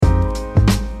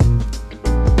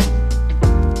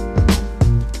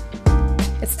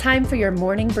time for your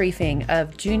morning briefing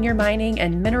of junior mining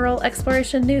and mineral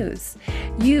exploration news.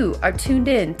 You are tuned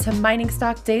in to Mining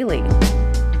Stock Daily.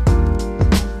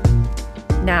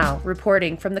 Now,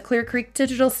 reporting from the Clear Creek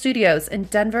Digital Studios in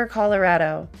Denver,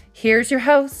 Colorado, here's your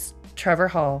host, Trevor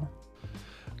Hall.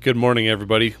 Good morning,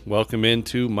 everybody. Welcome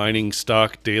into Mining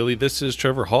Stock Daily. This is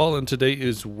Trevor Hall, and today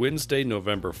is Wednesday,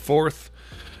 November 4th.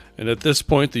 And at this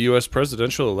point, the U.S.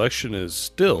 presidential election is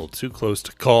still too close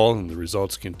to call, and the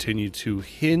results continue to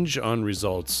hinge on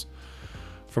results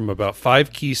from about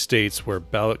 5 key states where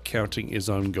ballot counting is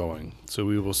ongoing. So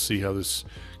we will see how this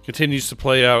continues to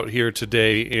play out here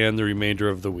today and the remainder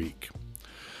of the week.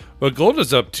 But gold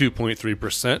is up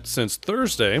 2.3% since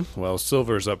Thursday, while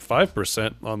silver is up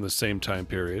 5% on the same time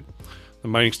period. The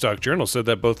Mining Stock Journal said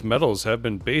that both metals have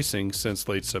been basing since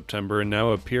late September and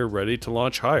now appear ready to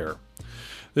launch higher.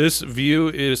 This view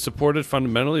is supported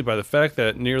fundamentally by the fact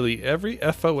that nearly every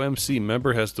FOMC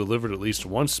member has delivered at least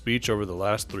one speech over the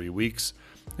last 3 weeks,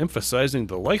 emphasizing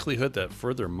the likelihood that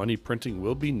further money printing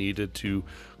will be needed to,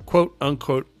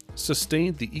 quote-unquote,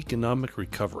 sustain the economic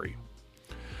recovery.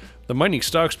 The mining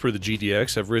stocks per the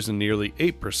GDX have risen nearly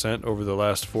 8% over the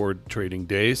last 4 trading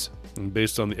days, and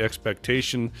based on the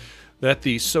expectation that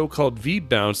the so-called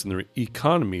V-bounce in the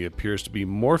economy appears to be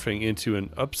morphing into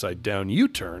an upside-down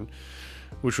U-turn,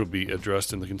 which will be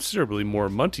addressed in the considerably more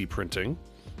money printing,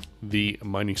 the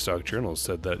Mining Stock Journal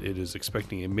said that it is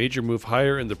expecting a major move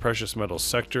higher in the precious metals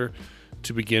sector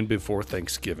to begin before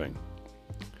Thanksgiving.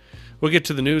 We'll get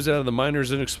to the news out of the miners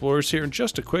and explorers here in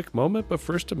just a quick moment, but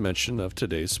first a mention of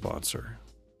today's sponsor.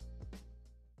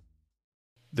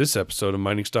 This episode of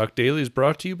Mining Stock Daily is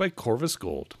brought to you by Corvus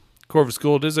Gold. Corvus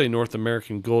Gold is a North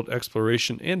American gold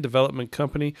exploration and development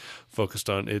company focused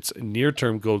on its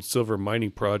near-term gold-silver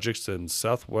mining projects in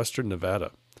southwestern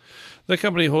Nevada. The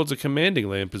company holds a commanding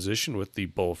land position with the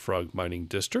Bullfrog Mining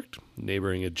District.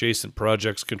 Neighboring adjacent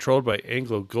projects controlled by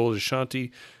Anglo Gold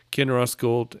Ashanti, Kinross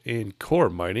Gold, and Core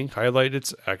Mining highlight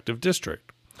its active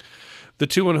district. The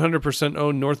two 100%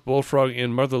 owned North Bullfrog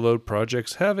and Motherlode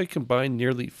projects have a combined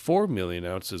nearly 4 million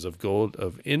ounces of gold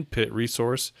of in-pit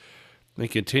resource and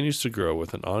continues to grow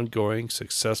with an ongoing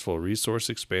successful resource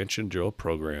expansion drill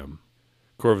program.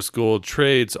 Corvus Gold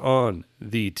trades on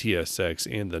the TSX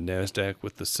and the NASDAQ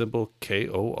with the symbol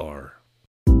KOR.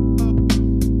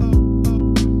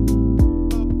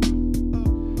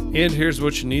 And here's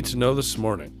what you need to know this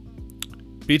morning.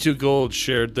 B2Gold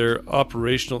shared their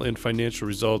operational and financial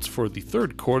results for the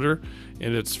third quarter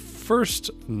and its first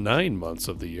 9 months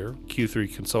of the year.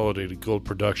 Q3 consolidated gold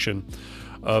production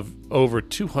of over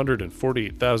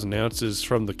 248,000 ounces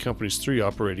from the company's 3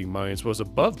 operating mines was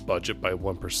above budget by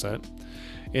 1%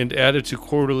 and added to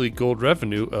quarterly gold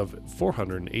revenue of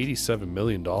 $487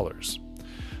 million.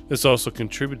 This also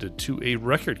contributed to a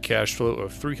record cash flow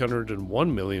of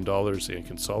 $301 million and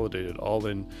consolidated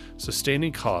all-in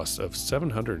sustaining costs of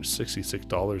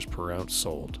 $766 per ounce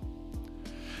sold.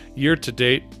 Year to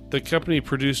date, the company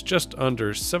produced just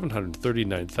under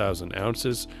 739,000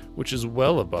 ounces, which is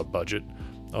well above budget,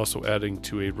 also adding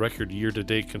to a record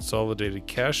year-to-date consolidated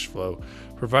cash flow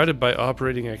provided by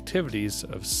operating activities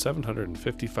of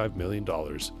 $755 million.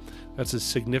 That's a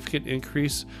significant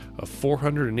increase of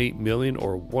 $408 million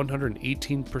or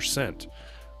 118%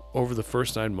 over the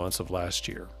first 9 months of last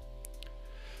year.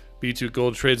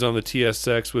 B2Gold trades on the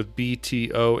TSX with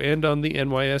BTO and on the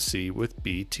NYSE with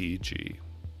BTG.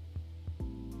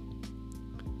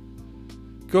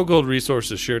 GoGold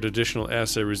Resources shared additional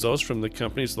assay results from the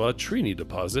company's La Trini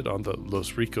deposit on the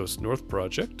Los Ricos North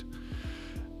project.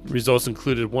 Results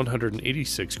included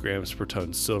 186 grams per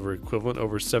ton silver equivalent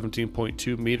over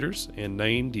 17.2 meters and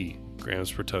 90 grams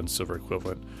per ton silver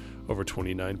equivalent over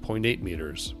 29.8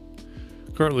 meters.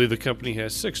 Currently, the company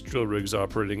has 6 drill rigs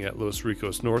operating at Los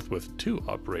Ricos North, with 2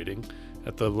 operating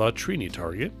at the La Trini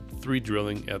target, 3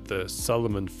 drilling at the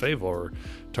Salomon Favor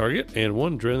target, and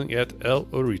 1 drilling at El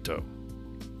Orito.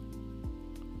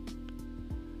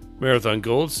 Marathon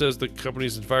Gold says the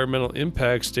company's environmental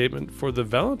impact statement for the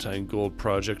Valentine Gold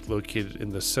project located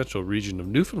in the central region of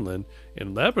Newfoundland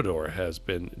and Labrador has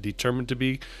been determined to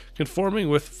be conforming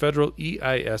with federal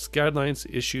EIS guidelines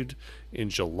issued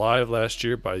in July of last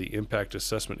year by the Impact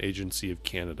Assessment Agency of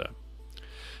Canada.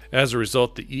 As a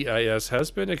result, the EIS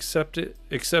has been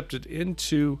accepted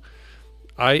into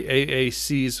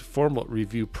IAAC's formal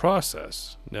review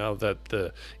process. Now that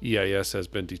the EIS has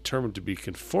been determined to be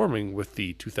conforming with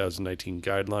the 2019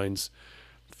 guidelines,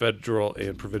 federal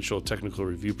and provincial technical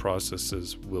review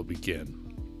processes will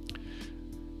begin.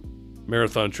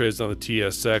 Marathon trades on the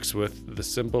TSX with the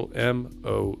symbol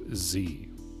MOZ.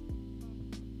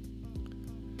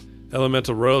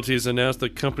 Elemental Royalties announced the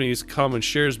company's common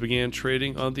shares began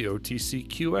trading on the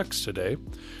OTCQX today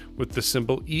with the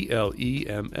symbol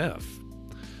ELEMF.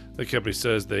 The company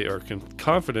says they are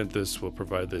confident this will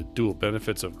provide the dual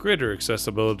benefits of greater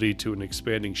accessibility to an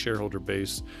expanding shareholder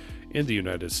base in the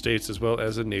United States, as well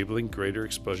as enabling greater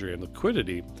exposure and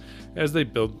liquidity as they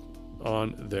build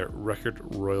on their record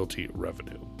royalty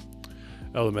revenue.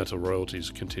 Elemental Royalties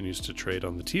continues to trade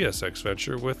on the TSX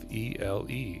Venture with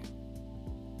ELE.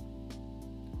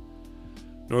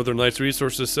 Northern Lights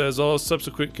Resources says all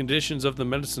subsequent conditions of the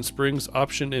Medicine Springs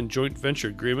option and joint venture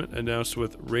agreement announced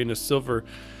with Reyna Silver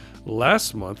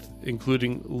last month,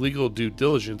 including legal due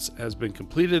diligence, has been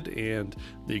completed and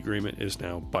the agreement is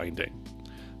now binding.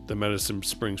 The Medicine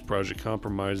Springs project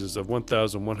comprises of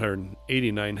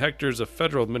 1,189 hectares of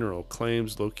federal mineral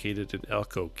claims located in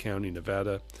Elko County,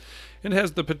 Nevada, and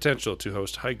has the potential to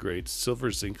host high-grade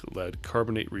silver zinc lead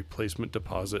carbonate replacement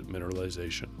deposit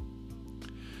mineralization.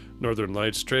 Northern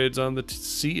Lights trades on the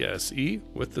CSE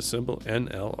with the symbol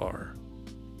NLR.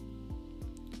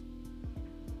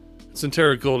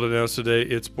 Centerra Gold announced today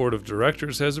its board of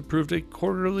directors has approved a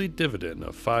quarterly dividend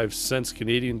of 5 cents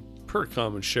Canadian per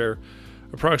common share,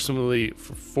 approximately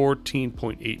for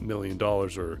 $14.8 million or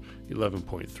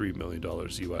 $11.3 million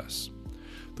US.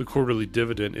 The quarterly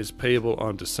dividend is payable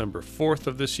on December 4th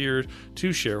of this year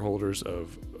to shareholders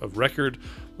of record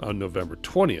on November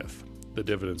 20th. The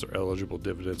dividends are eligible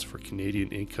dividends for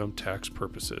Canadian income tax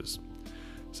purposes.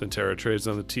 Centerra trades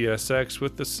on the TSX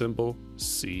with the symbol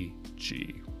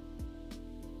CG.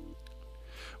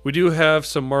 We do have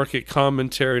some market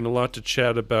commentary and a lot to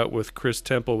chat about with Chris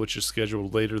Temple, which is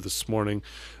scheduled later this morning.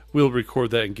 We'll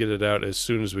record that and get it out as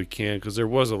soon as we can because there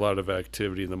was a lot of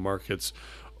activity in the markets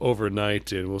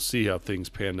overnight, and we'll see how things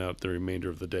pan out the remainder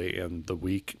of the day and the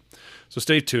week. So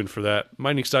stay tuned for that.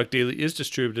 Mining Stock Daily is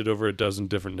distributed over a dozen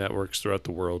different networks throughout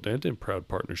the world and in proud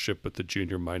partnership with the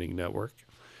Junior Mining Network.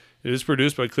 It is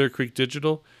produced by Clear Creek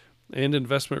Digital and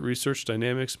Investment Research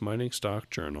Dynamics Mining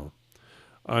Stock Journal.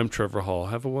 I'm Trevor Hall.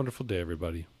 Have a wonderful day,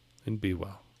 everybody, and be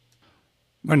well.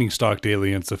 Mining Stock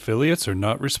Daily and its affiliates are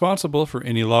not responsible for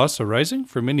any loss arising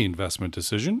from any investment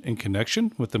decision in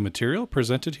connection with the material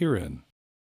presented herein.